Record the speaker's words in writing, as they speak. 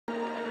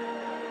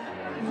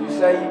You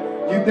say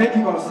you think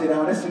you're gonna sit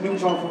down. That's a new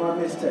joint from my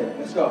mixtape.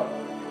 Let's go.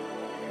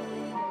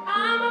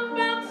 I'm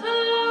about to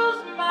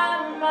lose my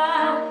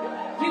mind.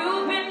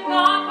 You've been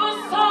gone for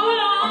so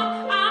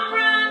long. I'm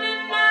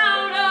running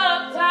out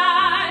of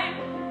time.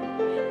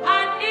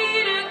 I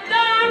need a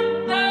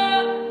doctor.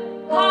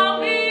 Call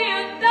me a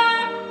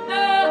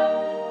doctor.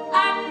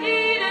 I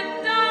need a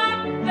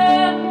doctor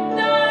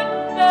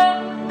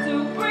to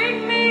bring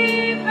me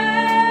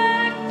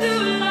back to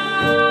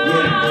life.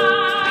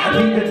 Yeah, I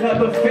need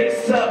another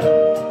fix up.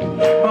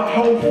 My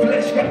whole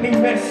flesh got me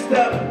messed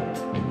up.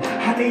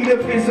 I need a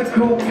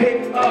physical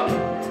pick up.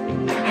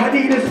 I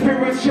need a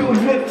spiritual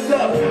lift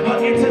up.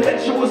 An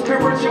intellectual,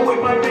 spiritual with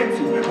my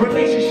mental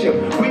relationship.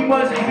 We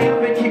must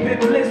have and keep it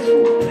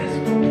blissful.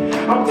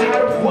 I'm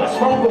tired of what's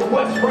wrong or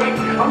what's right.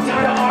 I'm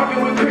tired of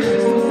arguing with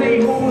Christians to see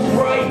who's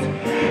right.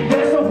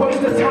 There's a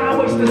waste of time,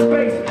 waste of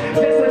space.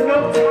 There's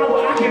enough time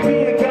where I can be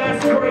in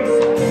God's grace.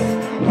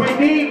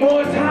 We need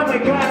more time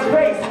in God's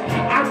face.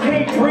 I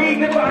can't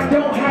breathe if I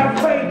don't have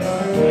faith.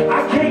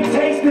 I can't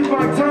taste if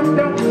my tongue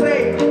don't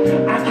say.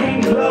 I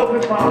can't love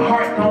if my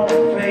heart don't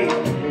fade.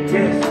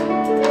 Yes,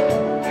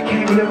 I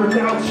can't live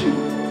without you.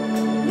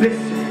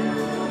 Listen,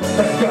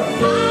 let's go.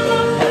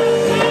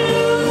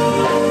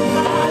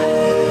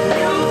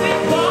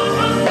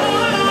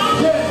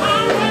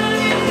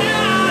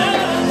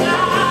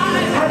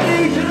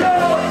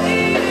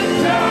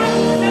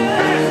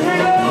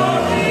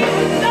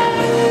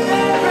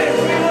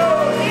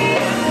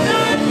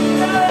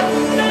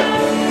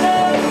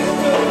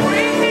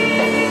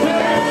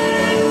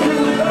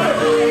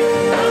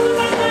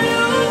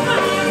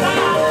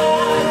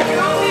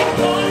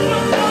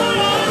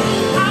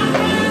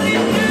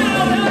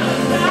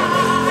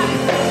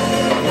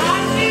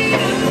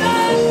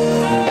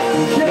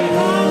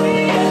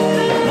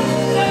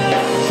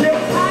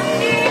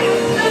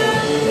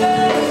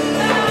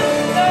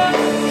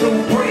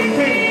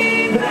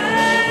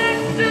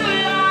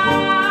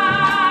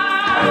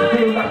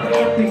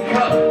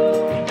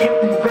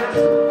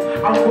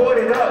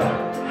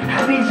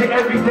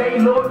 Every day,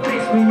 Lord,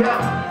 fix me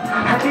up.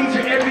 I need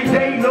you every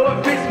day,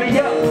 Lord, fix me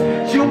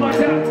up. You my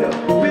doctor,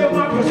 fill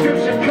my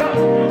prescription cup.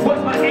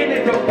 What's my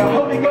antidote? The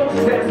Holy Ghost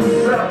says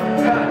what's up.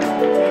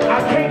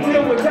 I can't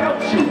live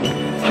without you.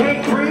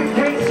 Can't breathe,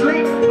 can't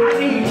sleep. I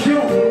need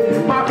you.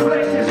 My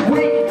flesh is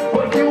weak,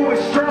 but you is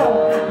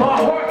strong. My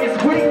heart is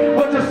weak,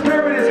 but the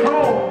spirit is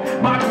home.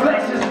 My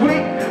flesh is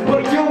weak,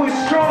 but you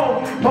is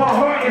strong. My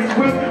heart is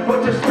weak,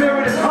 but the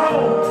spirit is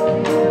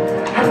home.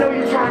 I know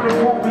you're trying to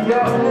pull me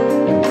up.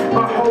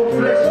 My whole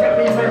flesh got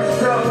me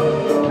messed up.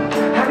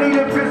 I need a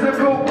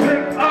physical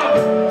pick up.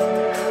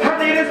 I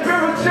need a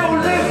spiritual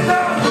lift up.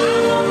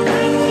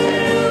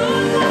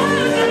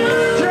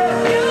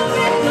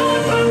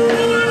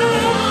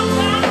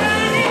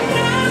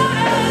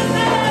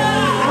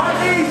 I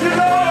need you,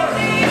 Lord.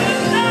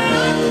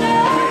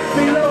 Fix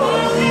me, Lord.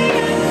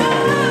 Fix me,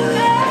 Lord.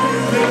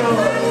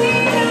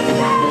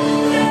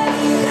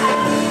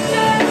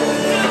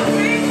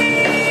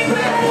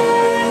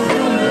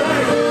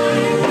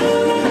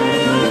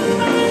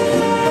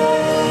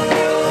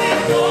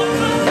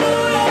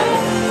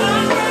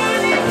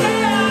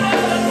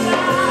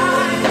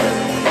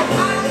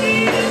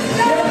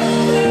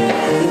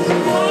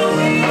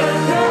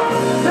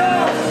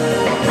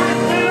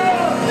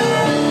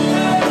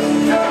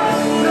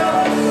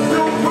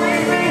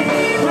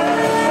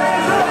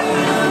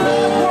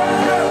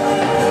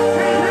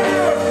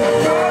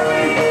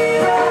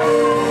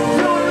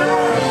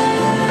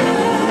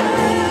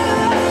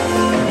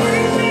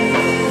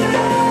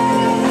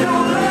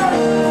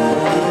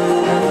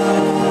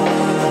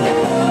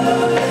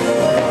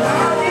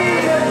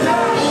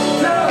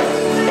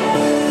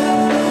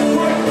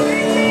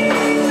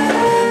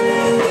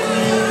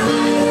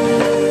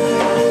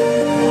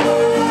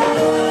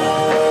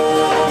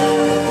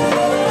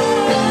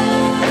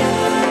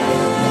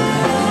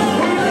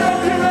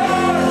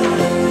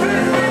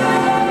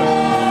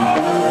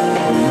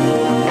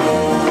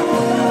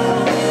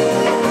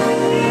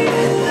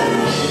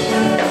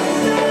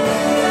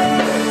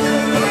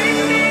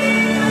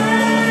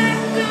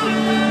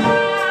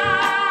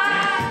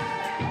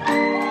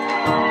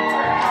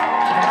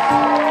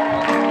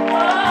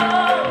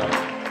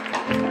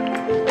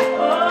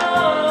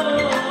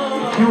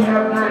 You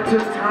have not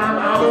took time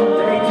out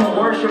today to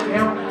worship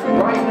Him.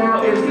 Right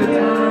now is the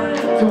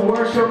time to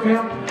worship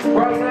Him.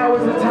 Right now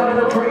is the time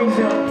to praise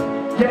Him.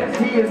 Yes,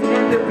 He is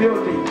in the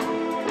building.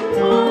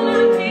 All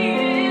I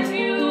need is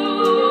you.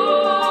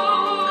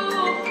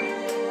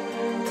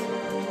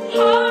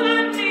 All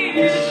I need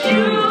is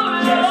you,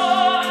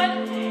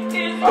 Lord. Is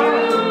you,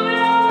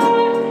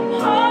 Lord.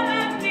 All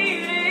I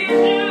need is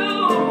you.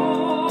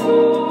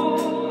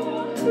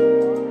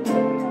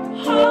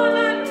 All I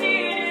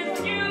need is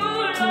you,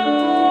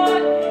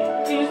 Lord.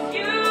 Is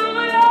you,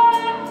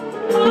 Lord.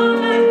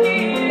 All I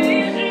need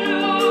is you.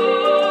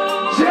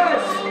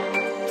 Yes.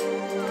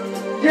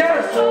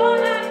 Yes. All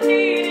I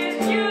need is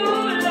you,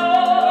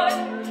 Lord.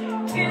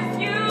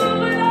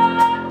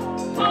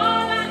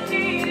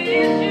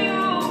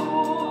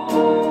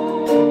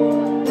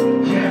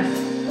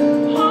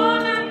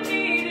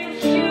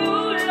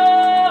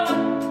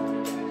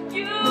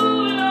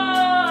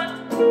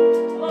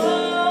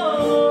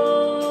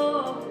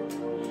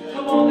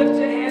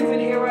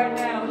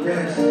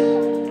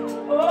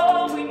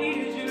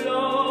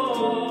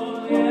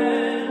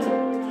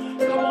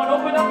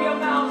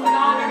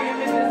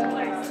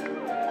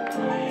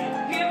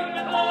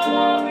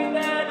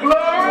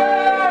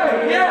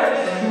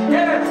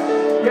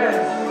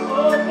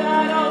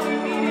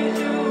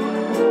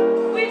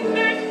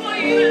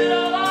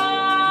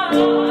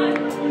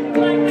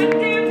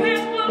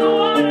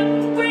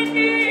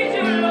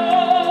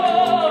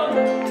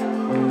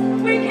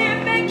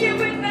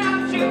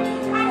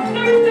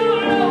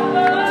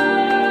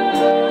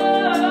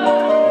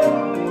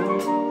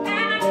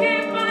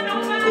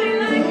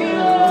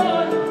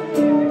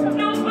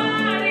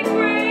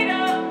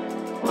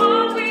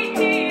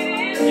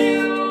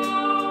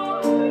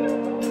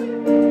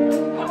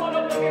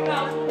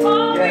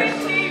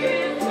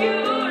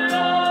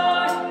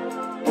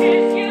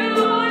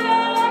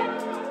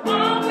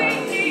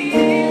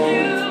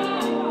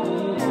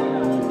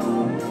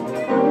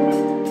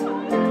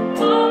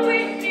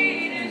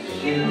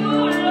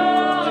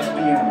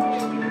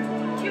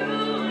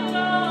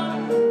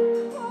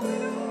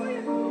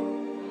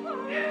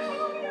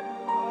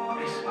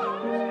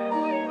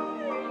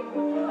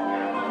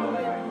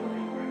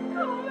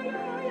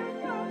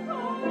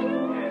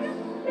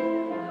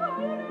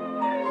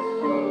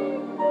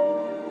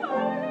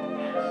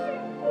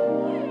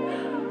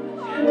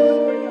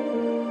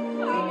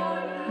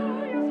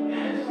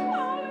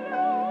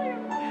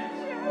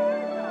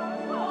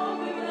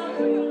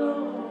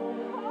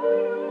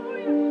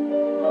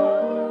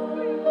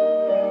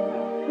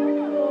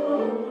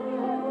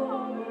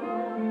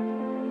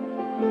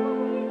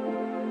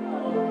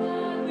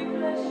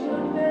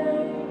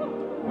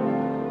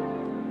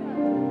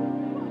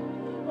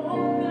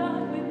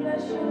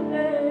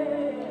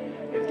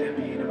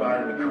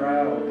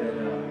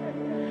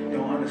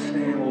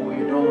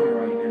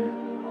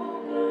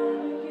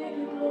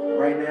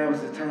 right now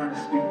is the time to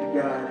speak to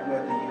God,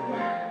 whether you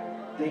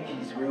think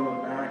He's real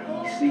or not.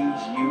 He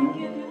sees you.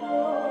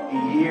 He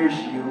hears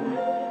you.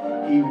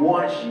 He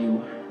wants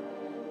you.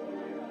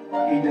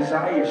 He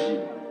desires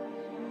you.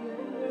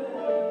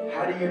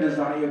 How do you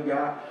desire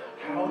God?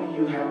 How do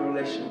you have a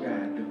relationship with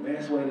God? The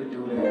best way to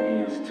do that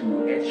is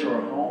to, at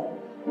your home,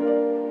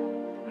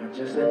 not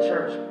just at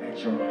church, at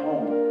your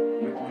home,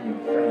 you're on your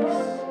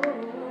face.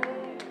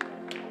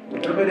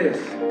 Remember this.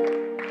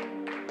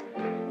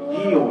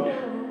 Yield.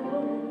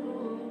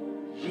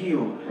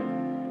 Yield.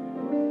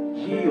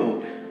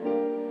 Yield.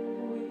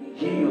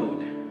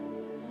 Yield.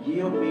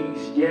 Yield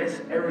means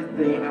yes,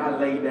 everything I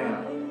lay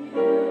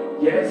down.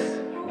 Yes,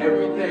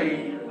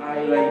 everything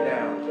I lay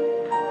down.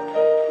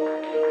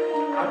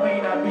 I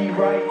may not be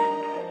right.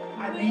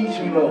 I need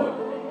you, Lord.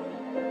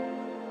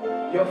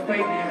 Your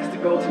faith has to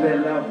go to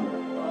that level.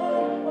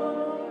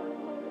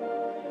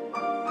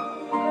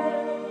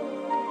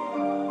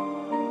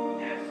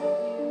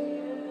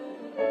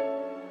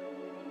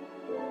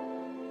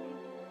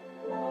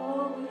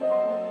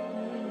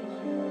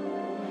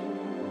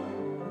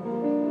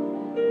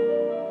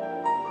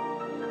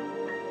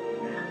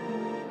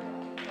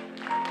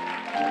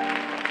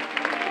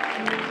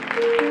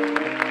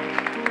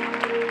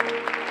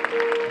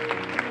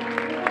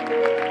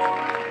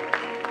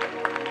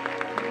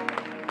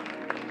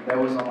 That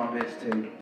was on my mixtape.